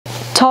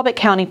Talbot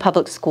County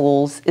Public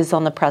Schools is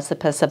on the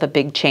precipice of a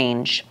big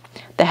change.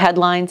 The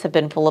headlines have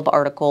been full of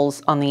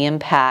articles on the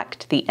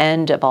impact the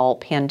end of all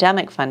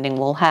pandemic funding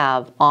will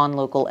have on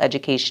local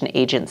education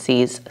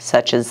agencies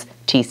such as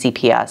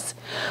TCPS.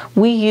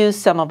 We use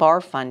some of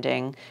our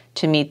funding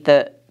to meet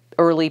the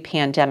early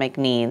pandemic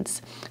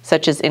needs,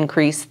 such as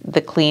increase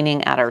the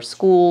cleaning at our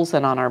schools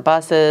and on our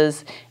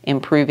buses,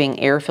 improving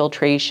air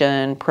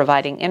filtration,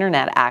 providing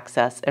internet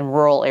access in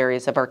rural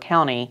areas of our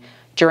county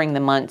during the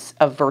months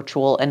of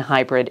virtual and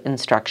hybrid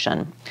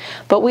instruction.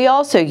 But we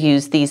also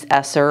use these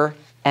ESSER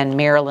and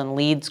Maryland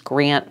Leads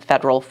grant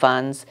federal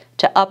funds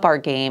to up our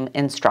game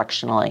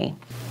instructionally.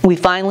 We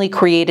finally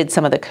created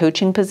some of the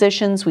coaching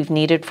positions we've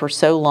needed for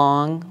so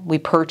long. We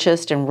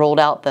purchased and rolled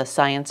out the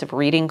Science of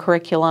Reading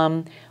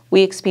curriculum.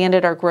 We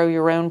expanded our Grow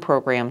Your Own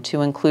program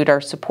to include our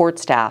support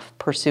staff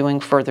pursuing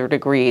further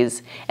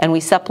degrees, and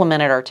we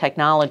supplemented our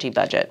technology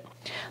budget.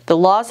 The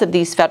loss of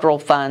these federal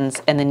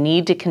funds and the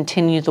need to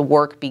continue the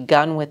work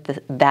begun with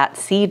that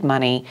seed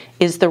money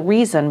is the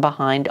reason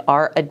behind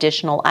our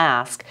additional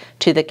ask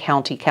to the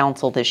County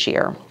Council this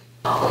year.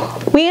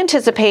 We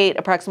anticipate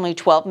approximately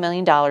 $12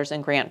 million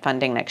in grant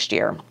funding next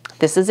year.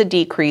 This is a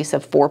decrease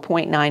of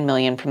 $4.9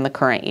 million from the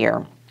current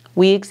year.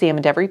 We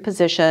examined every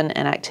position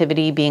and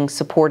activity being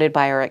supported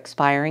by our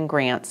expiring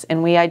grants,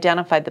 and we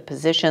identified the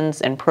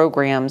positions and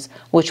programs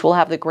which will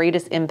have the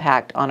greatest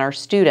impact on our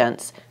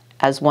students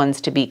as ones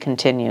to be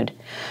continued.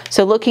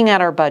 So looking at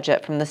our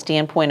budget from the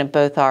standpoint of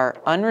both our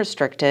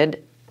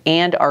unrestricted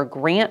and our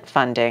grant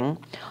funding,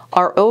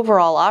 our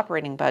overall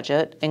operating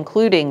budget,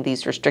 including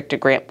these restricted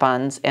grant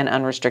funds and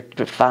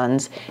unrestricted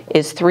funds,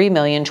 is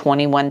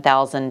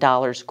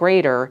 $3,021,000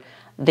 greater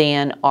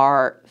than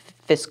our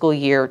fiscal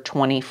year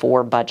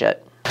 24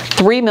 budget.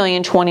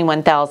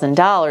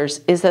 $3,021,000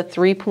 is a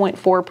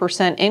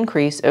 3.4%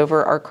 increase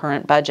over our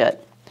current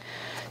budget.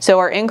 So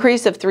our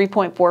increase of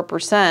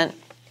 3.4%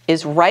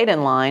 is right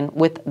in line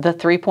with the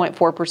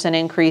 3.4%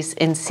 increase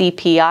in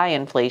CPI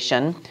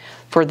inflation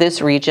for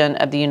this region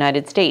of the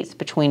United States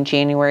between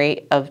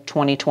January of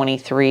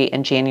 2023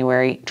 and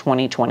January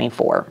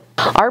 2024.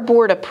 Our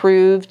board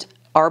approved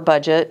our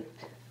budget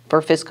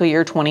for fiscal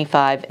year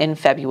 25 in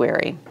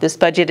February. This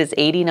budget is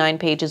 89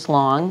 pages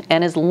long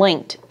and is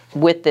linked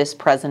with this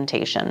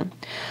presentation.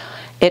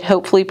 It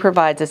hopefully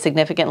provides a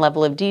significant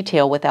level of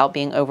detail without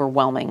being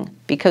overwhelming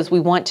because we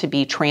want to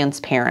be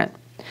transparent.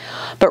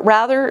 But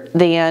rather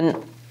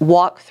than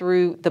walk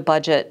through the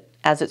budget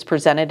as it's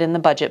presented in the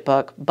budget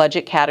book,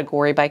 budget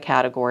category by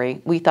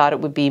category, we thought it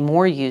would be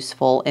more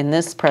useful in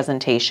this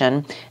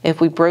presentation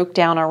if we broke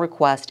down our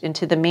request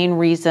into the main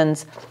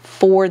reasons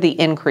for the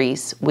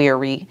increase we are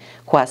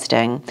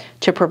requesting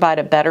to provide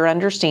a better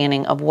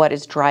understanding of what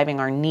is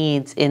driving our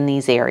needs in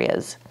these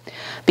areas.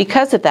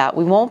 Because of that,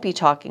 we won't be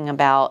talking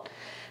about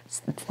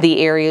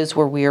the areas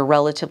where we are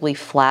relatively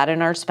flat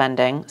in our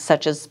spending,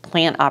 such as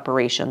plant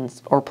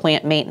operations or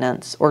plant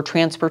maintenance or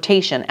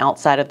transportation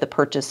outside of the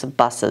purchase of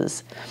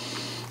buses.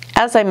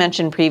 As I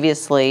mentioned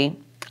previously,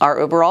 our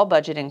overall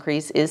budget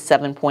increase is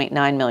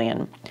 $7.9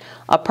 million.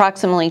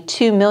 Approximately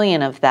 $2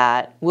 million of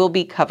that will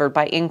be covered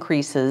by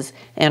increases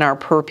in our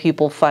per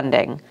pupil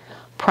funding,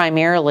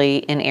 primarily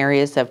in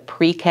areas of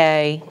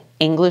pre-K,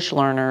 English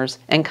learners,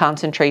 and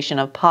concentration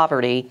of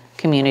poverty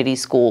community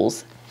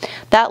schools.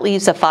 That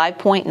leaves a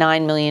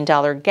 $5.9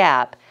 million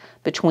gap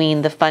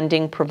between the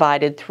funding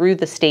provided through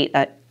the state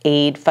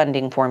aid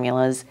funding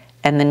formulas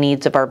and the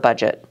needs of our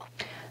budget.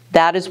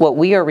 That is what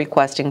we are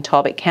requesting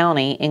Talbot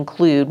County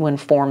include when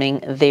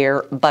forming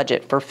their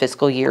budget for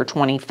fiscal year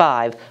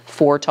 25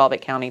 for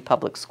Talbot County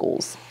Public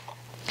Schools.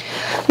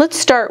 Let's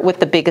start with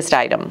the biggest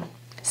item,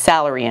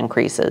 salary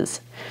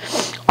increases.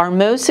 Our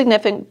most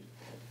significant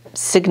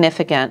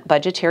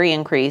budgetary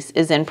increase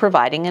is in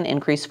providing an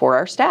increase for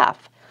our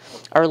staff.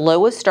 Our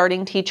lowest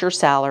starting teacher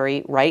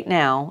salary right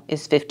now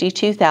is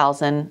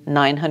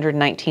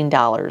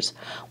 $52,919,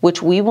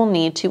 which we will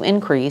need to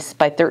increase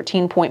by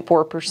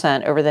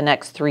 13.4% over the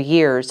next 3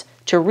 years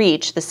to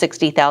reach the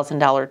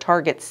 $60,000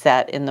 target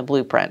set in the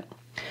blueprint.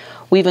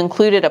 We've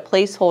included a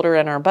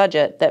placeholder in our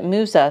budget that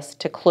moves us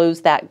to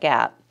close that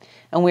gap,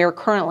 and we are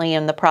currently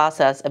in the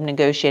process of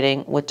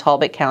negotiating with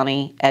Talbot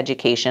County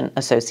Education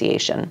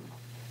Association.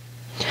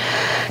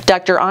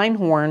 Dr.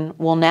 Einhorn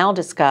will now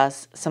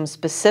discuss some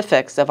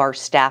specifics of our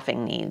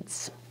staffing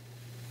needs.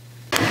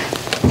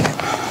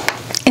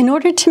 In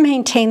order to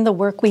maintain the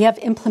work we have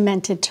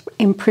implemented to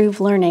improve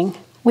learning,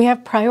 we have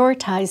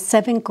prioritized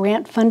 7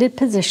 grant-funded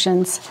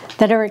positions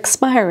that are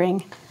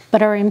expiring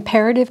but are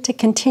imperative to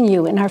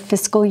continue in our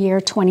fiscal year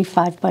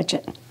 25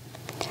 budget.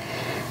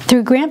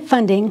 Through grant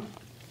funding,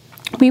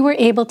 we were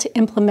able to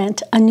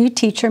implement a new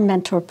teacher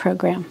mentor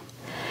program.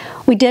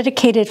 We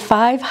dedicated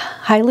 5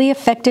 highly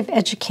effective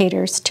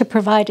educators to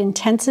provide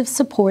intensive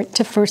support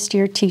to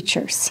first-year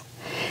teachers.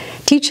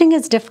 Teaching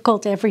is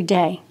difficult every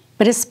day,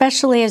 but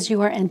especially as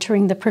you are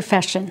entering the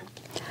profession.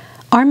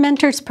 Our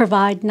mentors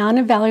provide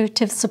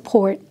non-evaluative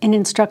support in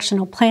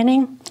instructional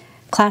planning,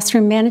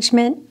 classroom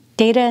management,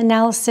 data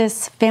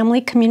analysis,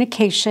 family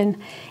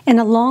communication, and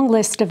a long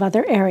list of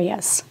other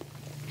areas.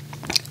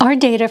 Our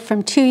data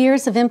from 2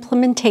 years of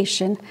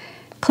implementation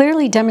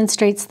clearly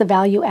demonstrates the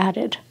value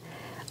added.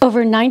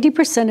 Over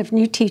 90% of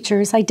new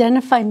teachers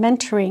identify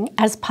mentoring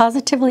as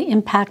positively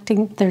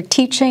impacting their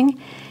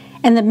teaching,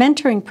 and the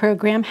mentoring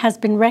program has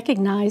been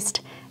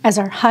recognized as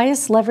our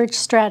highest leverage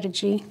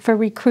strategy for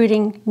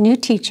recruiting new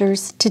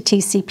teachers to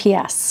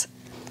TCPS.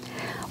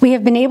 We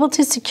have been able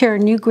to secure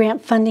new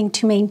grant funding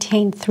to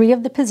maintain 3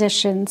 of the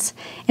positions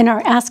and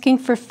are asking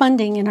for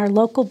funding in our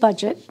local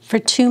budget for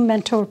 2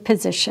 mentor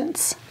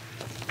positions.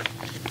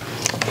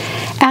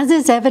 As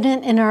is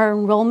evident in our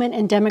enrollment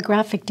and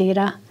demographic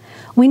data,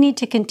 we need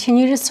to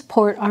continue to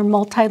support our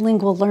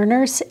multilingual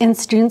learners and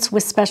students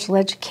with special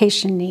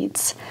education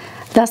needs,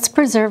 thus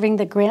preserving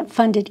the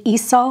grant-funded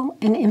ESOL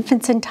and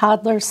infants and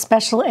toddlers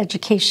special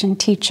education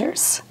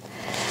teachers.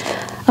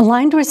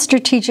 Aligned with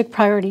strategic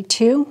priority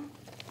 2,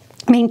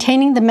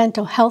 maintaining the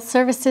mental health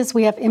services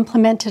we have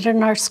implemented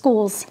in our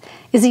schools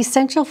is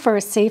essential for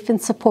a safe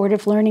and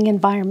supportive learning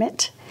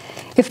environment.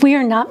 If we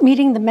are not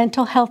meeting the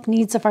mental health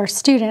needs of our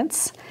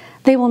students,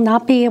 they will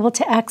not be able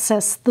to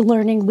access the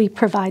learning we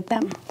provide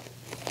them.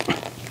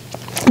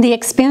 The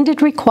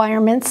expanded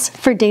requirements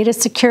for data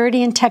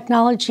security and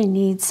technology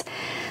needs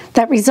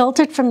that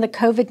resulted from the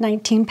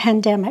COVID-19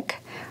 pandemic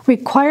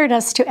required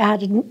us to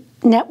add a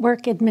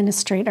network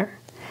administrator.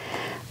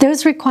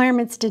 Those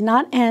requirements did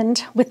not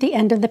end with the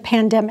end of the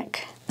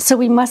pandemic, so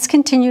we must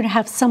continue to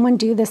have someone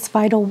do this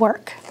vital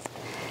work.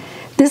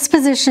 This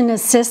position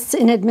assists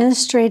in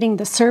administrating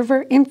the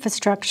server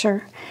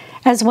infrastructure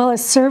as well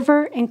as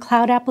server and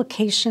cloud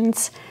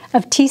applications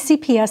of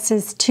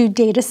TCPS's 2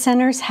 data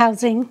centers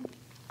housing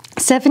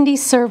 70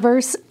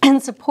 servers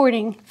and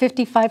supporting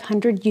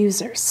 5,500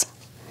 users.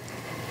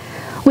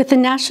 With the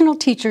national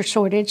teacher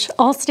shortage,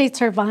 all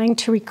states are vying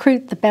to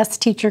recruit the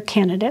best teacher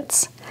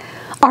candidates.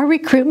 Our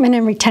recruitment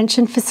and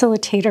retention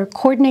facilitator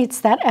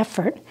coordinates that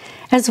effort,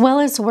 as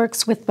well as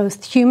works with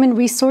both human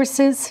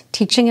resources,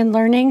 teaching and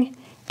learning,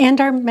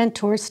 and our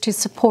mentors to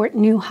support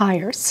new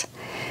hires.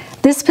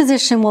 This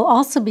position will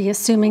also be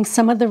assuming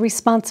some of the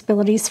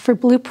responsibilities for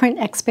blueprint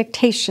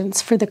expectations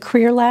for the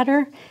career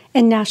ladder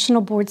and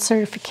national board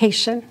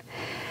certification.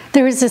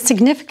 There is a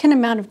significant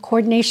amount of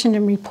coordination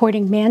and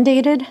reporting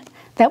mandated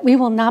that we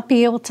will not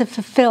be able to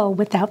fulfill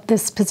without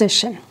this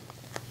position.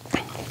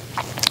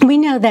 We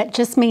know that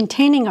just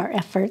maintaining our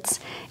efforts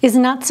is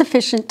not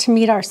sufficient to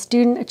meet our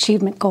student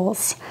achievement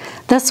goals.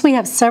 Thus, we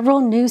have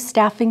several new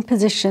staffing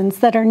positions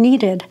that are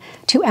needed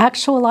to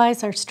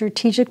actualize our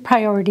strategic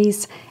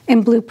priorities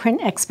and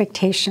blueprint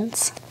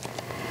expectations.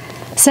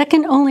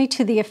 Second only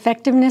to the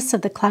effectiveness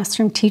of the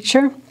classroom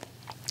teacher,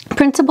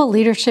 principal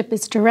leadership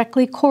is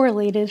directly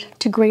correlated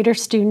to greater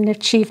student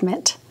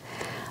achievement.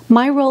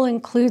 My role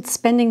includes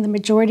spending the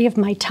majority of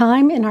my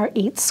time in our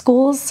 8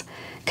 schools,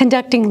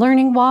 conducting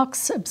learning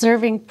walks,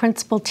 observing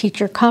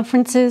principal-teacher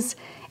conferences,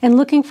 and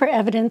looking for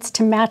evidence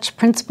to match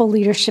principal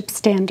leadership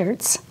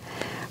standards.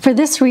 For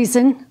this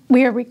reason,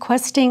 we are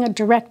requesting a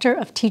Director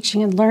of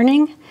Teaching and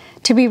Learning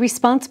to be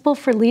responsible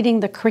for leading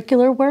the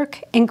curricular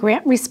work and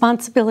grant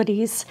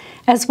responsibilities,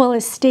 as well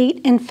as state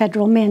and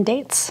federal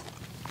mandates.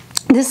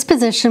 This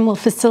position will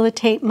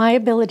facilitate my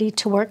ability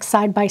to work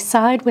side by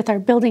side with our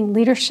building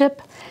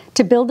leadership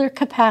to build their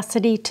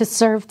capacity to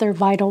serve their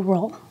vital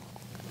role.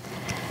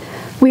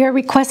 We are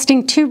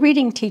requesting 2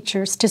 reading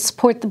teachers to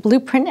support the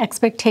blueprint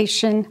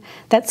expectation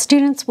that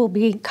students will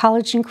be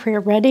college and career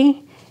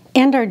ready,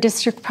 and our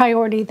district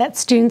priority that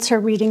students are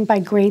reading by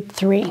grade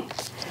 3.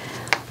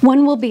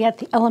 One will be at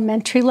the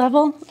elementary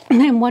level,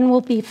 and one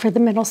will be for the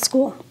middle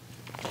school.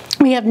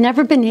 We have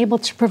never been able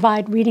to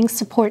provide reading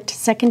support to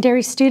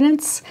secondary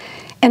students,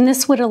 and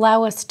this would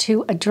allow us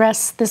to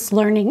address this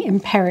learning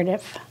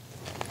imperative.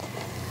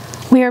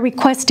 We are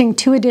requesting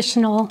 2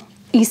 additional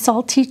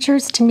ESOL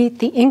teachers to meet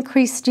the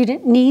increased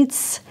student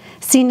needs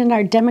seen in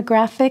our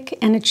demographic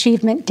and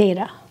achievement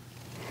data.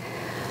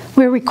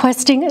 We're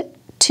requesting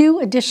 2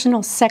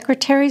 additional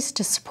secretaries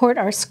to support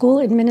our school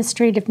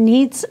administrative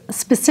needs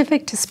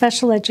specific to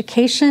special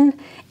education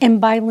and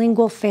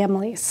bilingual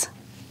families.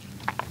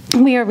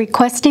 We are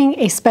requesting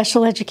a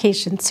special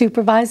education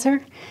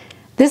supervisor.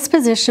 This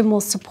position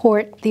will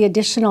support the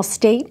additional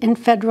state and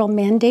federal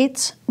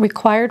mandates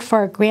required for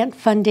our grant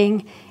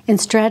funding and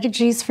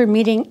strategies for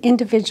meeting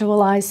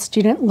individualized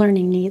student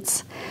learning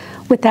needs.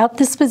 Without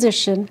this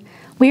position,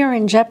 we are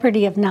in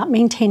jeopardy of not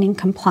maintaining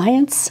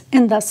compliance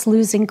and thus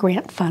losing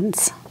grant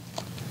funds.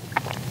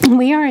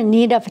 We are in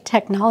need of a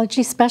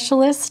technology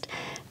specialist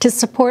to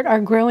support our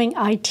growing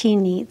IT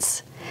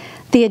needs.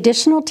 The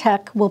additional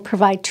tech will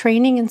provide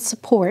training and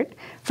support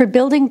for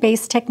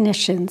building-based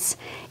technicians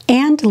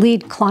and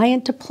lead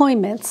client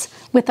deployments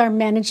with our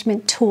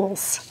management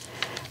tools.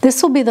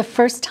 This will be the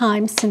first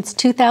time since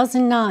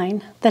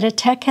 2009 that a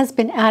tech has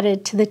been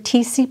added to the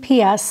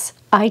TCPS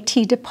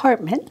IT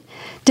department,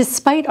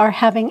 despite our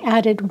having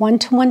added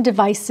one-to-one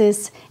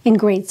devices in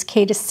grades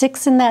K to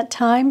 6 in that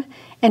time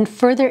and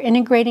further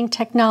integrating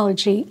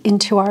technology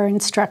into our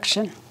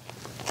instruction.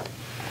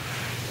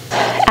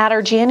 At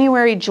our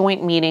January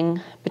joint meeting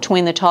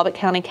between the Talbot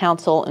County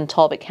Council and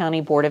Talbot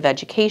County Board of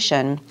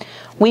Education,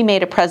 we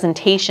made a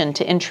presentation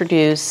to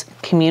introduce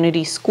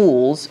community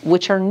schools,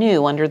 which are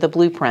new under the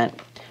blueprint.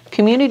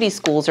 Community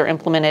schools are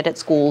implemented at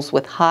schools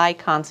with high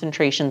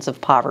concentrations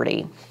of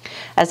poverty.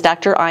 As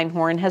Dr.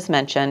 Einhorn has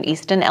mentioned,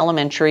 Easton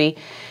Elementary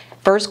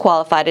first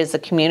qualified as a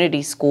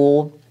community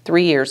school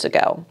 3 years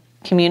ago.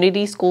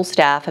 Community school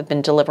staff have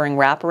been delivering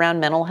wraparound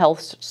mental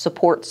health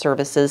support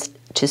services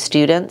to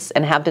students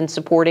and have been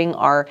supporting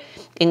our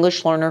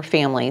English learner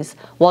families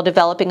while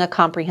developing a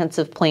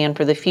comprehensive plan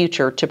for the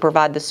future to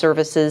provide the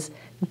services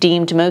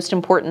deemed most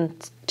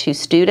important to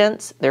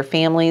students, their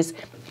families,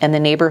 and the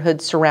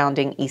neighborhoods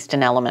surrounding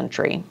Easton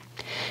Elementary.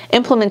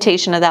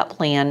 Implementation of that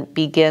plan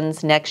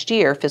begins next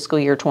year, fiscal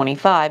year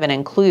 25, and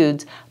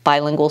includes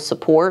bilingual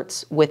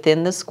supports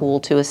within the school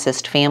to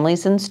assist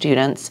families and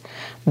students,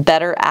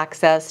 better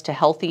access to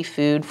healthy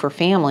food for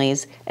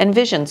families, and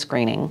vision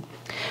screening.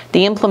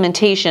 The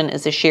implementation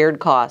is a shared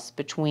cost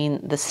between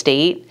the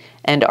state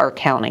and our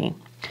county.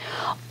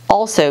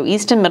 Also,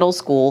 Easton Middle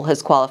School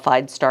has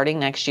qualified starting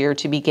next year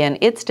to begin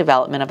its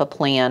development of a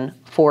plan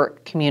for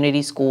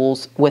community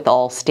schools with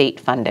all state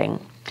funding.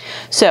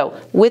 So,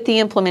 with the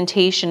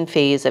implementation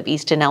phase of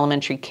Easton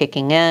Elementary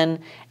kicking in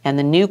and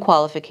the new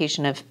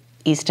qualification of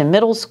Easton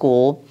Middle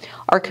School,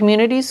 our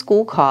community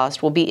school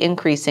cost will be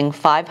increasing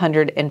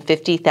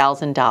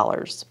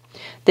 $550,000.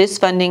 This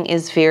funding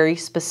is very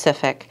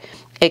specific.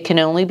 It can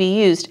only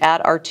be used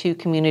at our 2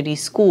 community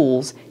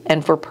schools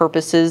and for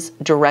purposes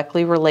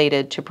directly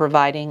related to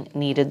providing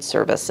needed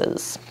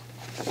services.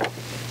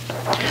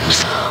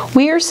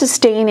 We are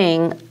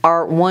sustaining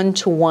our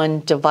one-to-one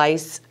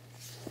device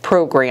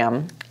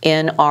program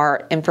in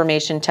our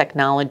information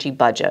technology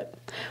budget,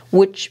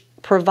 which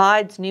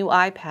provides new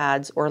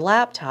iPads or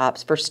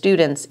laptops for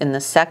students in the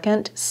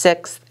 2nd,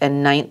 6th,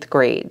 and 9th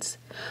grades.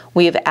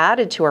 We have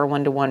added to our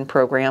one-to-one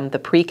program the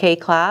pre-K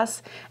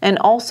class, and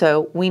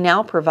also we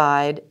now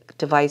provide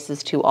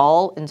devices to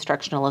all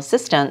instructional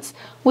assistants,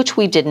 which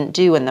we didn't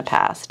do in the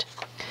past.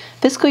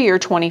 Fiscal year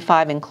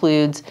 25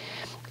 includes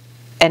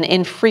an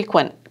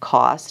infrequent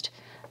cost,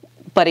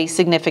 but a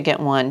significant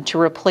one, to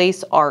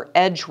replace our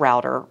Edge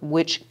router,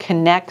 which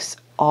connects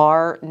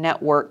our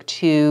network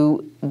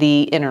to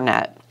the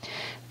internet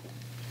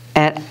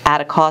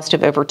at a cost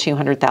of over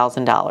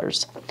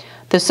 $200,000.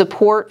 The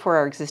support for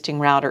our existing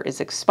router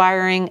is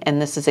expiring,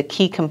 and this is a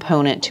key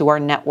component to our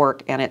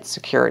network and its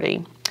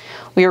security.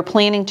 We are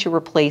planning to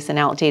replace an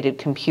outdated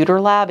computer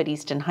lab at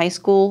Easton High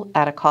School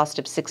at a cost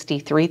of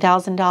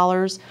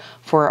 $63,000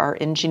 for our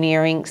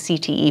engineering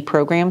CTE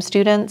program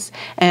students,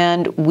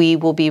 and we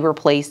will be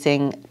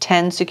replacing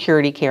 10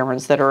 security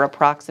cameras that are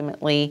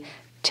approximately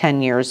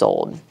 10 years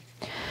old.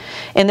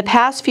 In the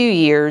past few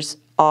years,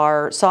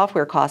 our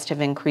software costs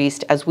have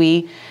increased as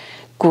we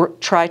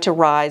try to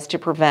rise to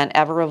prevent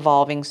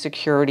ever-evolving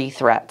security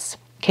threats.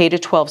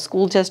 K-12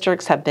 school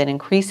districts have been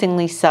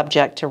increasingly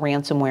subject to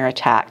ransomware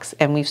attacks,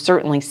 and we've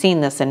certainly seen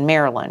this in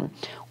Maryland.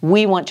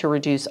 We want to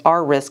reduce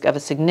our risk of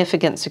a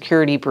significant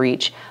security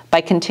breach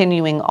by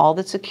continuing all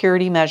the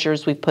security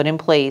measures we've put in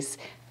place,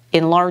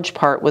 in large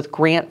part with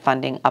grant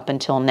funding up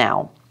until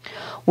now.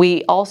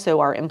 We also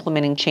are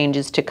implementing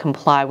changes to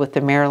comply with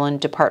the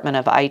Maryland Department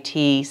of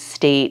IT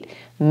state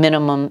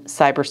minimum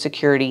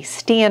cybersecurity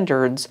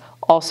standards,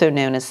 also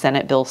known as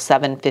Senate Bill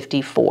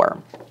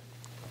 754.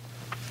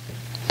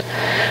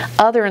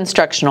 Other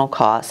instructional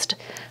cost.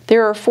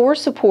 There are 4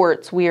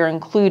 supports we are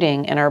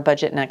including in our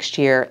budget next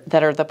year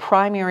that are the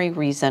primary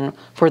reason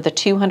for the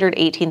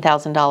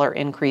 $218,000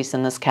 increase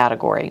in this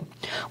category.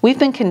 We've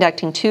been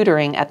conducting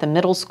tutoring at the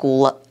middle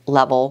school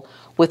level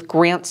with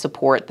grant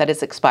support that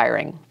is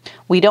expiring.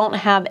 We don't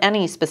have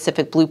any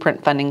specific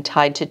blueprint funding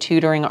tied to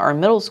tutoring our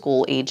middle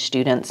school age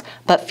students,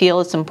 but feel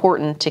it's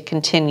important to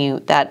continue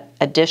that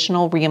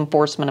additional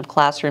reinforcement of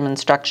classroom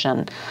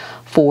instruction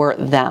for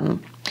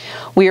them.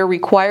 We are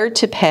required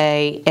to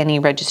pay any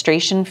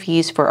registration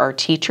fees for our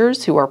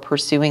teachers who are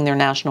pursuing their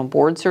national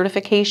board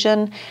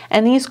certification,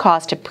 and these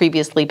costs have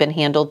previously been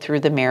handled through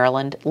the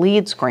Maryland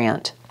LEADS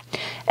grant.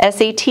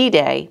 SAT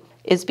Day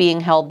is being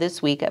held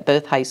this week at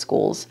both high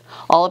schools.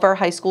 All of our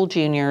high school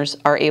juniors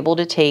are able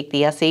to take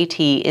the SAT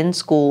in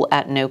school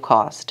at no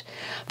cost.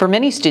 For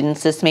many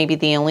students, this may be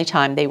the only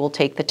time they will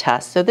take the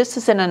test, so this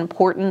is an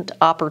important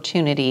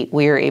opportunity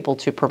we are able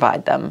to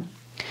provide them.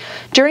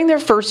 During their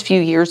first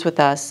few years with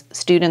us,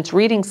 students'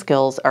 reading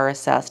skills are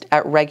assessed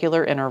at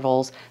regular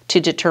intervals to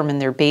determine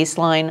their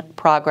baseline,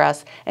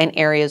 progress, and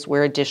areas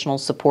where additional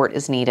support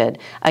is needed.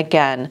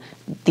 Again,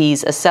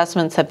 these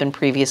assessments have been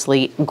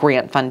previously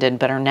grant funded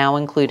but are now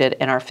included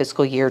in our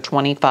fiscal year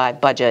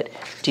 25 budget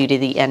due to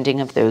the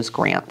ending of those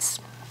grants.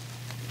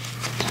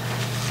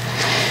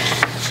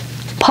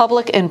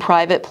 Public and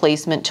private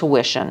placement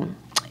tuition.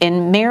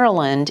 In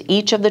Maryland,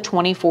 each of the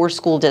 24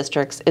 school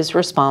districts is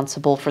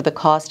responsible for the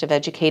cost of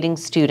educating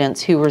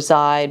students who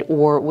reside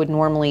or would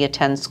normally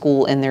attend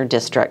school in their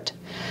district.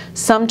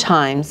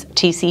 Sometimes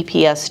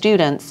TCPS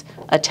students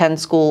attend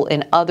school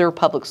in other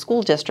public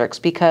school districts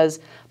because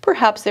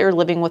perhaps they're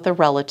living with a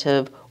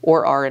relative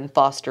or are in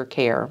foster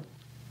care.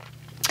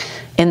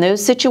 In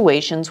those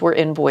situations, we're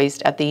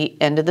invoiced at the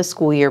end of the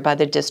school year by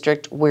the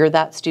district where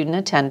that student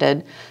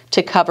attended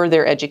to cover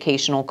their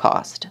educational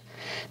cost.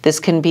 This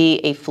can be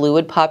a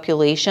fluid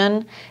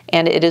population,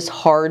 and it is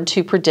hard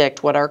to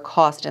predict what our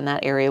cost in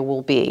that area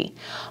will be.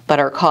 But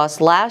our cost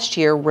last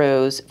year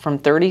rose from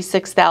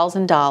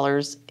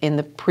 $36,000 in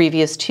the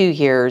previous 2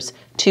 years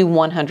to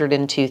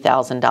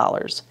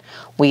 $102,000.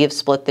 We have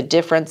split the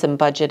difference and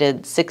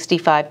budgeted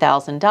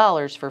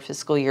 $65,000 for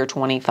fiscal year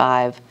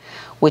 25,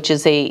 which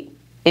is an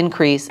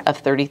increase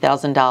of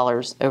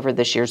 $30,000 over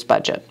this year's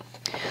budget.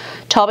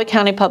 Talbot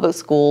County Public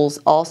Schools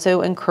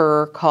also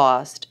incur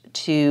cost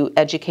to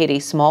educate a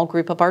small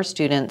group of our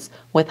students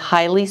with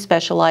highly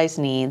specialized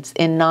needs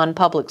in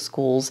non-public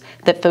schools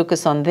that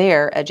focus on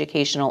their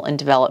educational and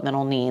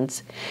developmental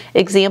needs.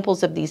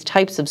 Examples of these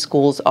types of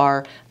schools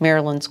are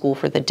Maryland School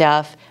for the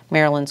Deaf,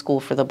 Maryland School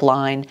for the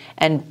Blind,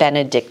 and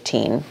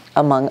Benedictine,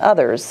 among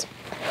others.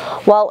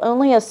 While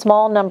only a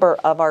small number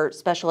of our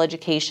special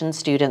education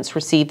students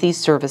receive these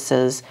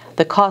services,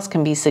 the cost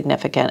can be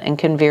significant and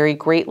can vary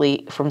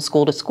greatly from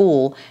school to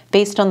school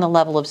based on the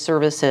level of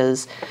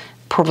services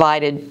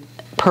provided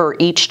per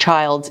each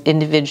child's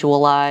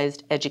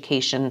individualized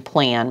education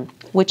plan,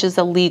 which is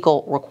a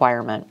legal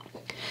requirement.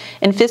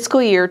 In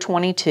fiscal year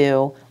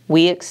 22,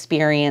 we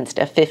experienced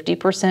a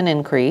 50%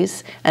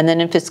 increase, and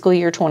then in fiscal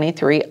year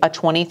 23, a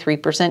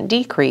 23%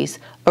 decrease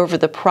over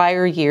the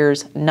prior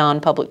year's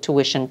non-public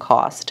tuition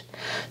cost.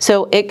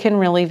 So it can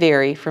really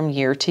vary from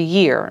year to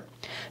year.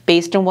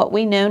 Based on what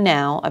we know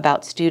now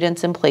about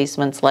students and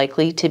placements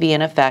likely to be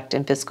in effect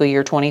in fiscal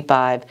year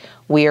 25,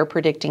 we are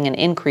predicting an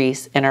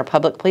increase in our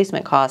public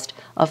placement cost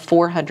of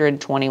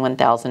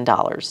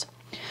 $421,000.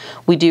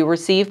 We do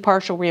receive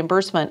partial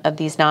reimbursement of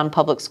these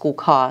non-public school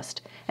costs,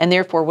 and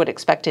therefore would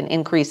expect an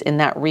increase in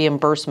that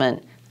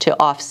reimbursement to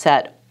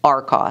offset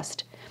our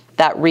cost.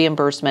 That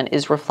reimbursement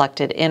is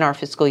reflected in our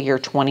fiscal year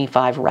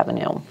 25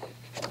 revenue.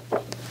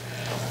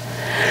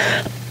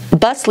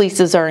 Bus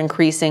leases are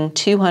increasing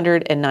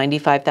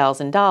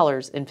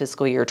 $295,000 in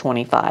fiscal year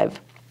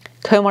 25.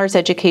 Comar's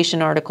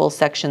Education Article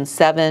Section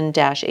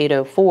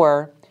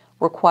 7-804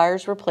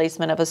 requires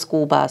replacement of a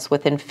school bus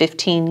within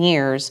 15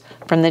 years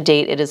from the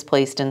date it is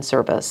placed in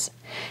service.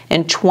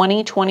 In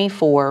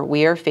 2024,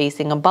 we are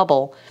facing a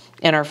bubble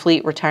in our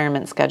fleet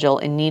retirement schedule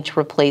and need to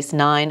replace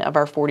 9 of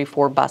our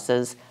 44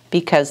 buses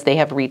because they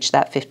have reached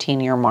that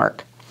 15-year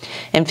mark.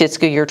 In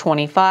fiscal year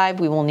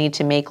 25, we will need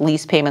to make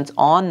lease payments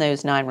on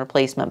those 9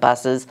 replacement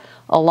buses,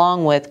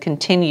 along with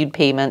continued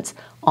payments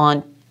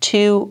on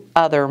 2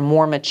 other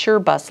more mature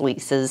bus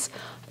leases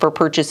for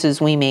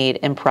purchases we made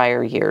in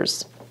prior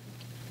years.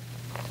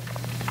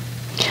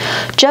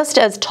 Just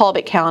as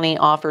Talbot County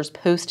offers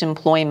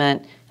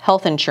post-employment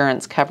health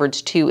insurance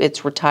coverage to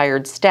its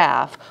retired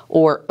staff,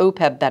 or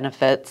OPEB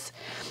benefits,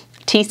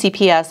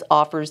 TCPS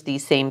offers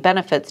these same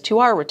benefits to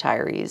our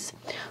retirees.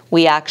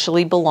 We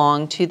actually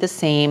belong to the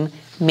same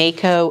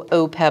MACO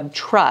OPEB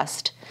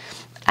trust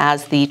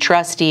as the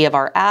trustee of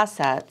our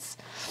assets,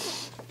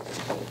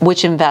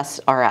 which invests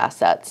our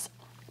assets.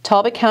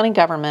 Talbot County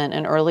government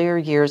in earlier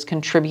years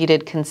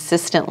contributed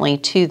consistently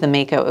to the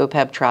MACO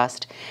OPEB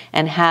trust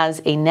and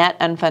has a net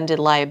unfunded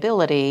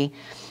liability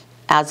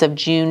as of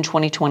June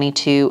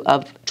 2022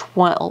 of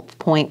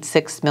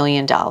 $12.6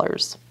 million.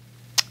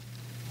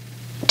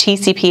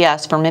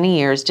 TCPS for many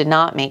years did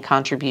not make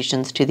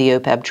contributions to the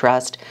OPEB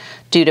trust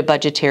due to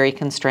budgetary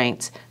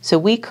constraints, so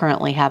we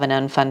currently have an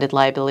unfunded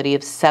liability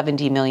of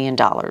 $70 million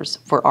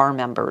for our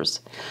members.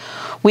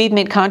 We've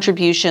made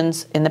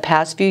contributions in the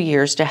past few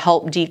years to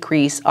help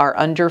decrease our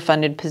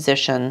underfunded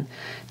position,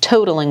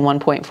 totaling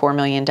 $1.4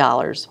 million.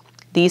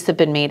 These have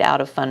been made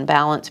out of fund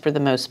balance for the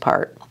most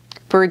part.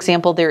 For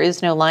example, there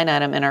is no line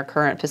item in our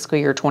current fiscal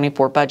year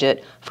 24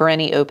 budget for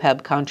any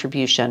OPEB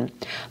contribution,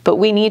 but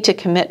we need to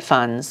commit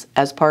funds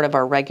as part of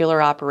our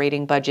regular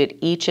operating budget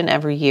each and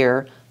every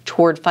year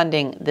toward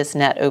funding this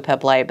net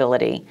OPEB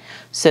liability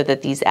so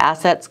that these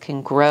assets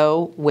can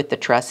grow with the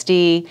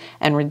trustee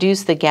and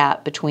reduce the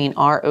gap between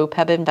our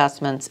OPEB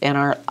investments and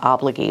our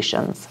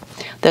obligations.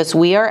 Thus,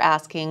 we are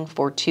asking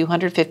for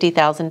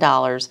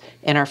 $250,000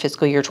 in our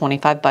fiscal year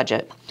 25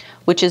 budget,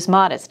 which is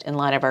modest in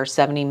light of our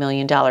 $70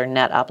 million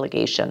net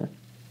obligation.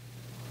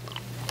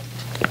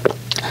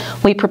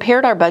 We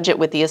prepared our budget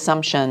with the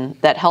assumption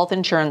that health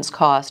insurance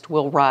cost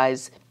will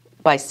rise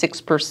by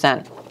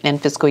 6% in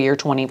fiscal year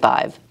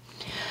 25.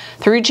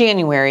 Through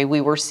January, we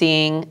were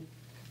seeing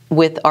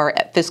with our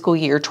fiscal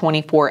year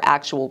 24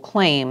 actual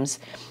claims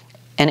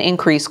an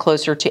increase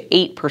closer to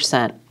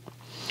 8%.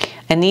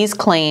 And these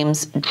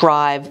claims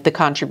drive the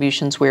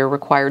contributions we're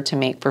required to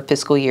make for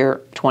fiscal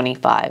year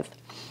 25.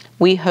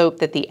 We hope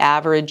that the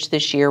average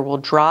this year will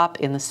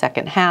drop in the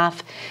second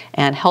half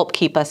and help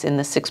keep us in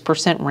the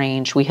 6%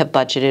 range we have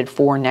budgeted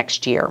for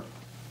next year.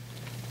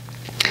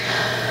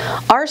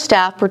 Our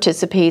staff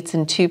participates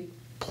in 2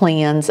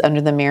 plans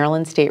under the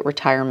Maryland State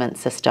Retirement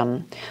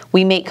System.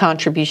 We make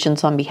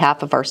contributions on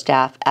behalf of our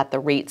staff at the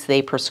rates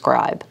they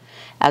prescribe.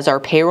 As our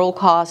payroll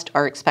costs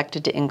are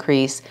expected to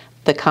increase,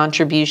 the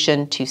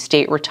contribution to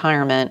state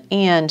retirement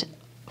and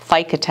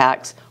FICA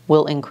tax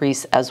will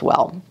increase as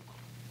well.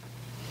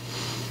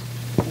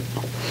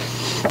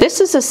 This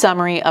is a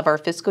summary of our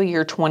fiscal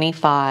year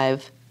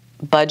 25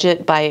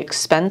 budget by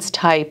expense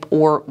type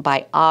or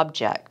by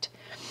object.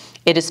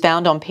 It is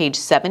found on page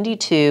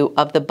 72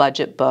 of the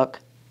budget book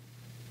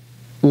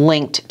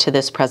linked to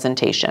this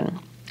presentation.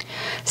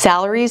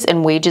 Salaries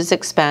and wages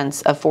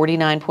expense of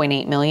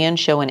 $49.8 million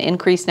show an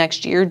increase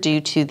next year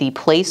due to the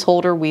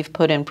placeholder we've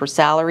put in for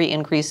salary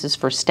increases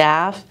for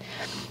staff,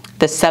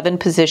 the 7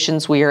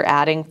 positions we are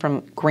adding from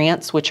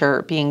grants which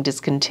are being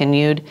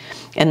discontinued,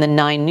 and the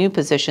 9 new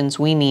positions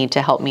we need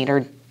to help meet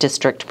our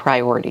district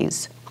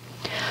priorities.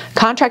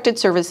 Contracted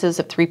services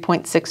of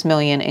 $3.6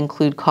 million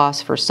include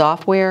costs for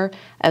software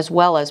as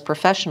well as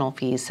professional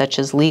fees such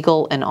as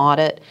legal and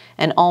audit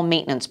and all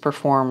maintenance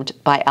performed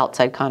by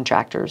outside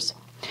contractors.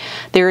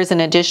 There is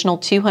an additional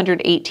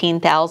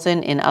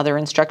 $218,000 in other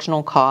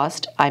instructional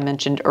cost I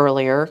mentioned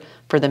earlier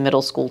for the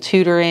middle school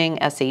tutoring,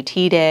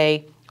 SAT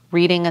day,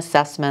 reading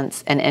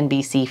assessments, and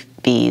NBC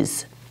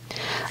fees.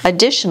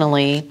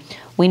 Additionally,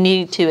 we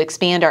need to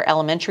expand our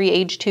elementary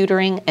age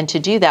tutoring, and to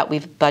do that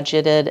we've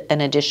budgeted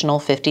an additional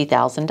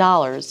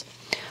 $50,000.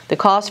 The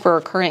costs for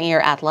our current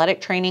year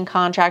athletic training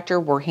contractor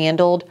were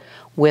handled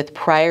with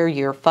prior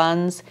year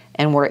funds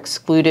and were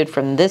excluded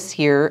from this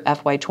year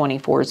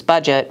FY24's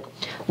budget.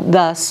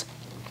 Thus,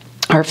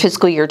 our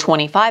fiscal year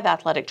 25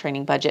 athletic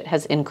training budget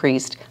has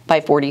increased by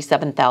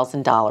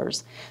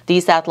 $47,000.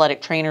 These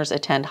athletic trainers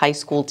attend high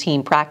school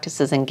team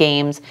practices and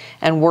games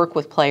and work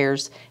with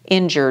players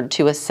injured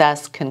to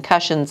assess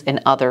concussions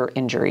and other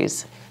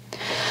injuries.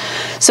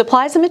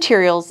 Supplies and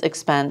materials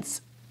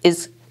expense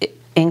is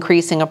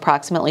increasing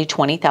approximately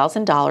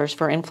 $20,000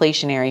 for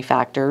inflationary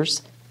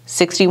factors,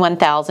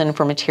 $61,000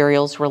 for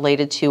materials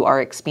related to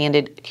our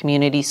expanded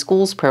community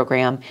schools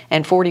program,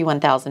 and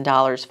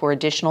 $41,000 for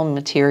additional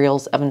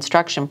materials of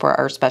instruction for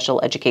our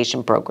special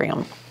education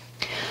program.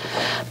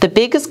 The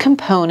biggest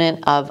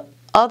component of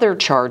other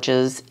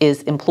charges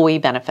is employee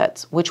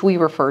benefits, which we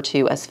refer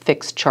to as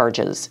fixed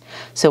charges.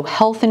 So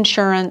health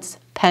insurance,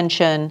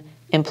 pension,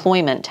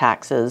 employment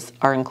taxes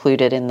are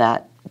included in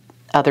that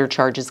other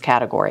charges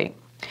category.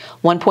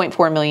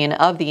 $1.4 million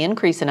of the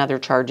increase in other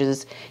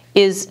charges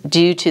is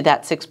due to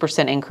that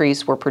 6%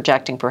 increase we're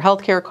projecting for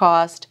healthcare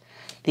cost,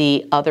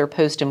 the other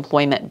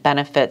post-employment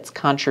benefits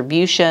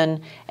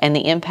contribution, and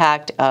the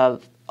impact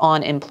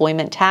on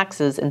employment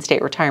taxes and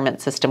state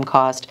retirement system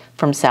cost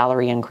from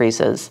salary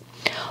increases.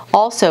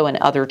 Also in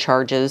other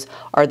charges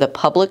are the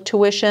public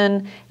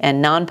tuition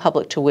and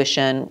non-public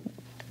tuition,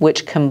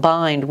 which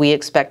combined we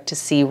expect to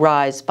see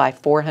rise by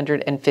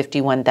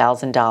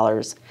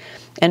 $451,000.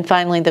 And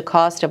finally, the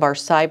cost of our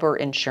cyber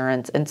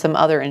insurance and some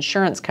other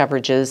insurance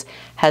coverages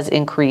has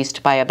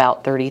increased by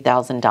about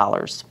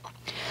 $30,000.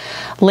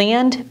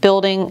 Land,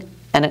 buildings,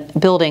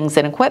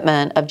 and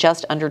equipment of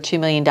just under $2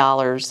 million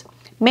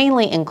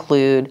mainly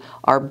include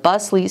our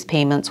bus lease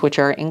payments, which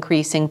are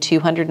increasing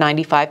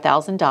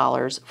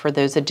 $295,000 for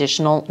those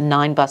additional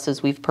 9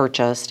 buses we've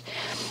purchased,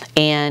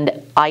 and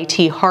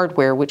IT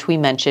hardware, which we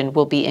mentioned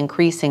will be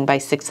increasing by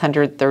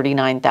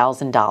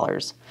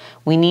 $639,000.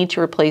 We need to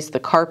replace the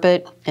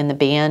carpet in the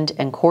band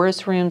and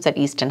chorus rooms at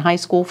Easton High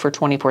School for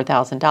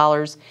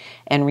 $24,000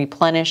 and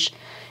replenish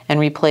and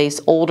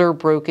replace older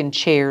broken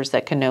chairs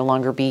that can no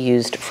longer be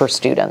used for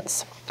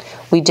students.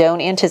 We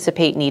don't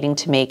anticipate needing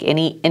to make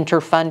any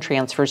inter-fund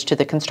transfers to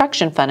the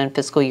construction fund in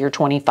fiscal year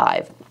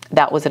 25.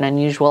 That was an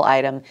unusual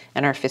item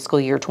in our fiscal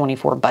year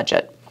 24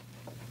 budget.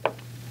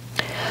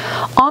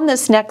 On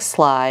this next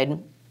slide,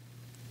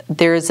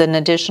 there's an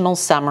additional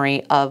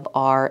summary of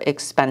our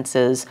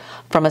expenses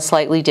from a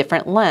slightly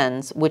different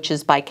lens, which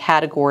is by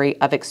category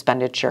of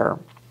expenditure.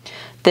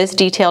 This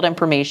detailed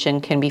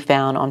information can be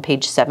found on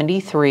page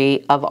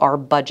 73 of our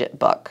budget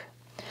book.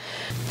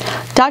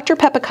 Dr.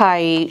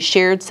 Pepakai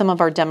shared some of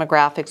our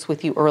demographics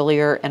with you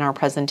earlier in our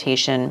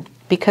presentation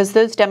because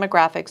those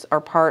demographics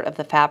are part of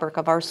the fabric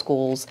of our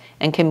schools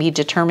and can be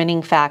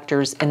determining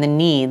factors in the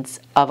needs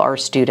of our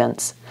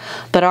students.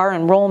 But our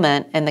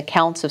enrollment and the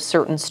counts of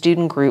certain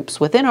student groups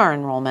within our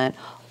enrollment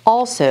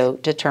also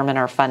determine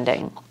our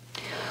funding.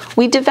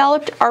 We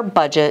developed our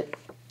budget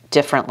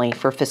differently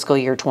for fiscal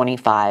year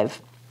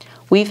 25.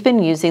 We've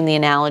been using the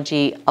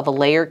analogy of a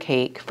layer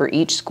cake for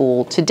each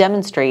school to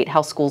demonstrate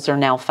how schools are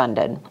now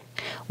funded.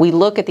 We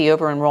look at the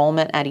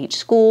over-enrollment at each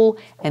school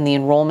and the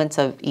enrollments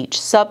of each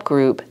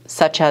subgroup,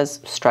 such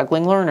as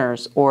struggling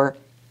learners or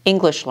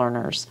English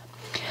learners,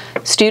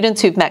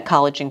 students who've met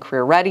college and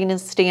career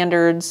readiness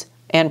standards,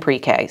 and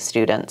pre-K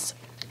students.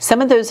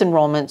 Some of those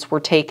enrollments were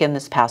taken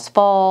this past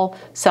fall,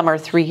 some are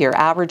 3-year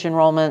average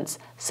enrollments,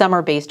 some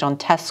are based on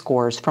test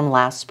scores from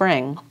last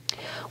spring.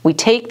 We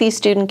take these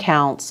student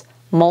counts,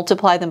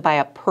 multiply them by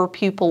a per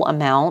pupil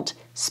amount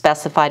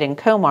specified in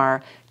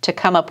COMAR to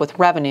come up with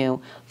revenue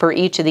for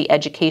each of the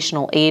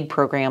educational aid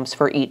programs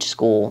for each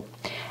school.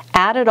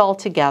 Added all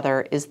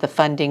together is the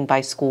funding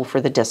by school for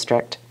the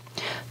district.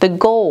 The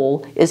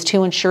goal is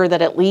to ensure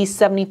that at least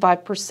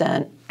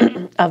 75%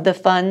 of the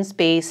funds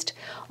based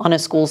on a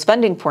school's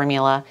funding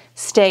formula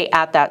stay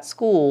at that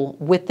school,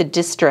 with the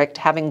district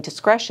having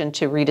discretion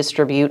to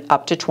redistribute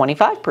up to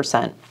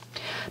 25%.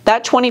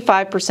 That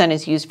 25%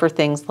 is used for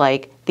things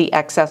like the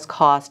excess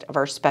cost of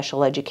our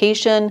special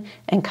education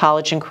and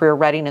college and career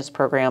readiness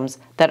programs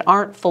that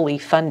aren't fully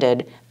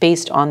funded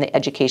based on the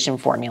education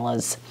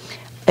formulas.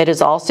 It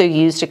is also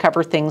used to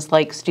cover things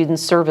like student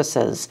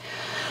services,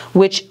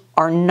 which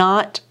are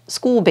not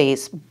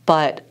school-based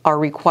but are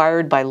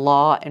required by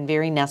law and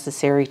very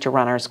necessary to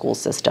run our school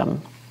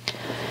system.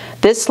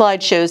 This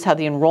slide shows how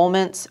the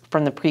enrollments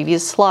from the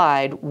previous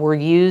slide were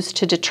used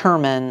to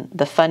determine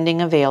the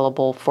funding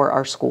available for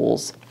our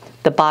schools.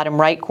 The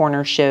bottom right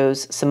corner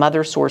shows some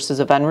other sources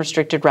of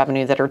unrestricted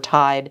revenue that are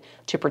tied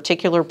to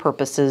particular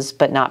purposes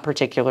but not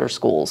particular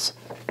schools.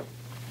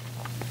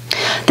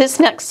 This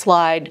next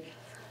slide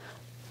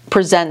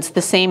presents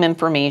the same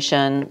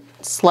information,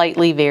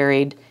 slightly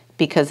varied,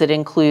 because it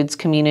includes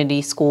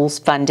community schools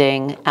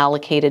funding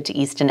allocated to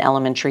Easton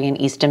Elementary and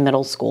Easton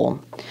Middle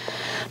School.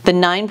 The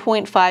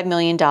 $9.5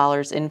 million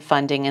in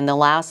funding in the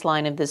last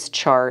line of this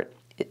chart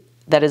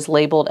that is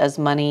labeled as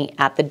money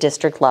at the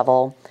district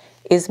level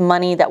is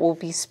money that will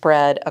be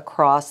spread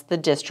across the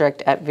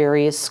district at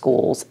various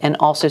schools and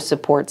also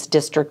supports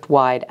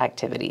district-wide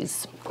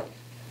activities.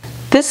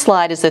 This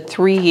slide is a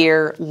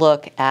 3-year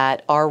look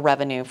at our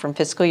revenue from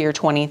fiscal year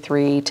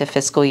 23 to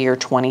fiscal year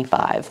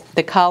 25.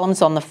 The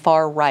columns on the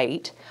far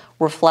right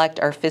reflect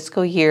our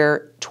fiscal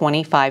year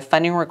 25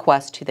 funding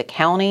request to the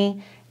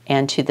county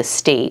and to the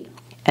state,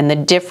 and the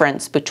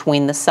difference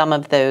between the sum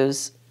of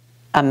those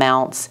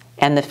amounts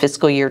and the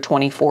fiscal year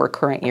 24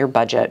 current year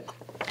budget.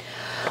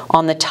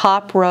 On the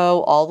top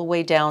row, all the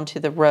way down to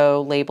the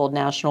row labeled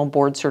National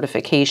Board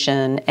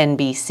Certification,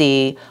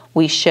 NBC,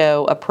 we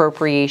show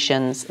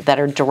appropriations that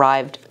are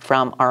derived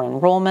from our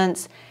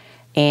enrollments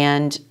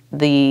and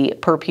the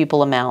per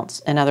pupil amounts,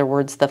 in other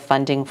words, the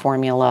funding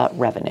formula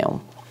revenue.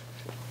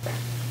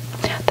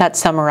 That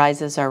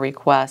summarizes our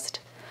request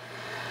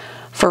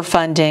for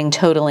funding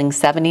totaling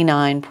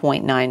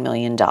 $79.9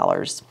 million.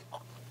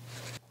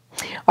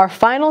 Our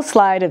final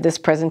slide of this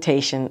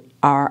presentation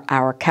are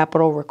our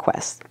capital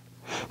requests.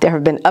 There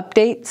have been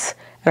updates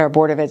at our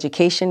Board of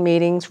Education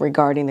meetings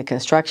regarding the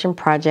construction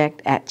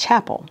project at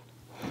Chapel.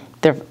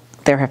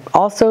 There have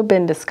also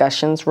been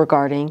discussions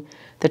regarding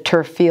the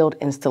turf field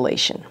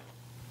installation.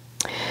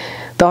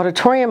 The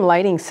auditorium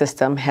lighting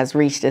system has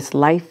reached its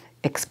life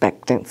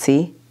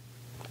expectancy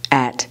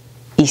at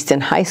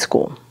Easton High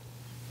School.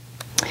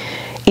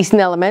 Easton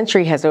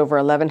Elementary has over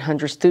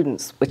 1,100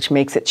 students, which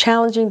makes it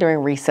challenging during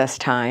recess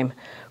time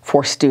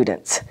for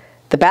students.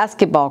 The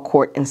basketball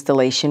court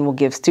installation will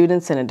give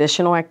students an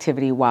additional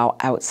activity while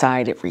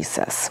outside at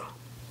recess.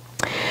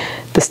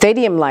 The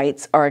stadium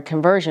lights are a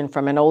conversion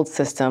from an old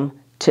system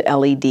to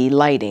LED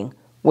lighting,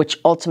 which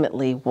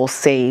ultimately will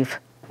save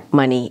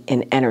money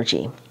in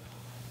energy.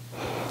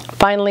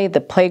 Finally,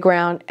 the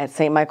playground at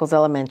St. Michael's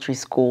Elementary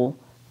School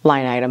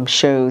line item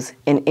shows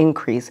an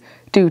increase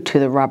due to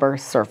the rubber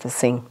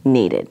surfacing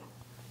needed.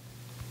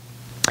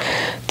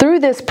 Through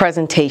this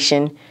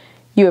presentation,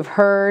 you have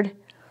heard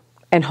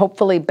and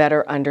hopefully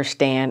better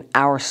understand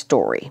our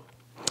story.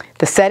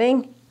 The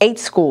setting, 8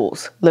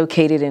 schools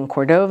located in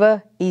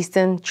Cordova,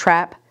 Easton,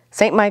 Trapp,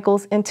 St.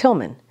 Michael's, and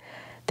Tillman.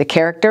 The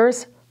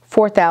characters,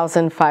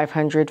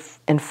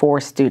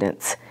 4,504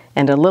 students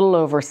and a little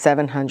over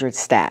 700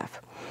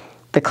 staff.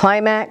 The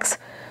climax,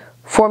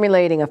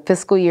 formulating a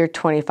fiscal year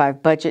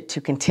 25 budget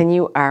to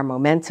continue our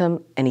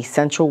momentum and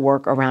essential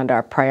work around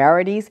our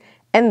priorities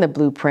and the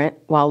blueprint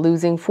while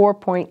losing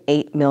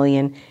 $4.8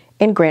 million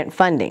in grant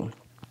funding.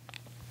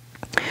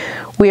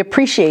 We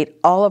appreciate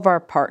all of our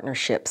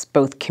partnerships,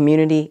 both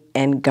community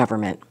and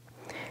government,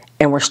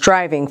 and we're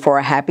striving for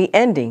a happy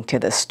ending to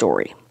this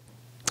story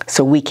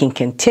so we can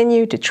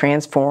continue to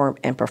transform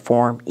and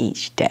perform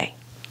each day.